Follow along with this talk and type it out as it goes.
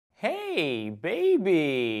Hey,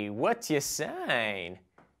 baby, what's your sign?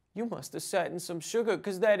 You must have sat in some sugar,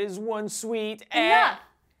 'cause that is one sweet Enough!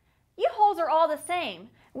 You holes are all the same.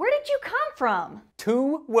 Where did you come from?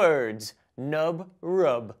 2 words, nub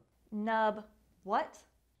rub. Nub what?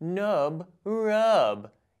 Nub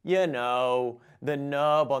rub. You know, the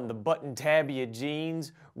nub on the button tab of your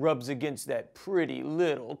jeans rubs against that pretty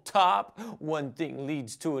little top. One thing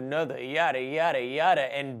leads to another, yada, yada,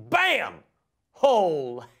 yada, and bam!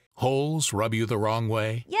 Hole. Holes rub you the wrong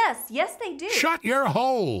way? Yes, they do. Shut your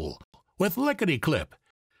hole with Lickety Klip.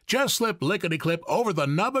 Just slip Lickety Klip over the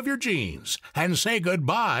nub of your jeans and say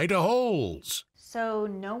goodbye to holes. So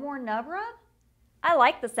no more nub rub? I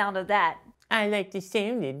like the sound of that. I like the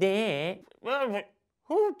sound of that.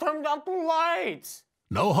 Who turned out the lights?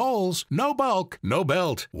 No holes, no bulk, no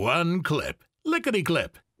belt. One clip. Lickety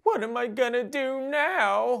Klip. What am I gonna do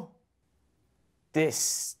now? This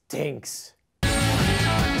stinks.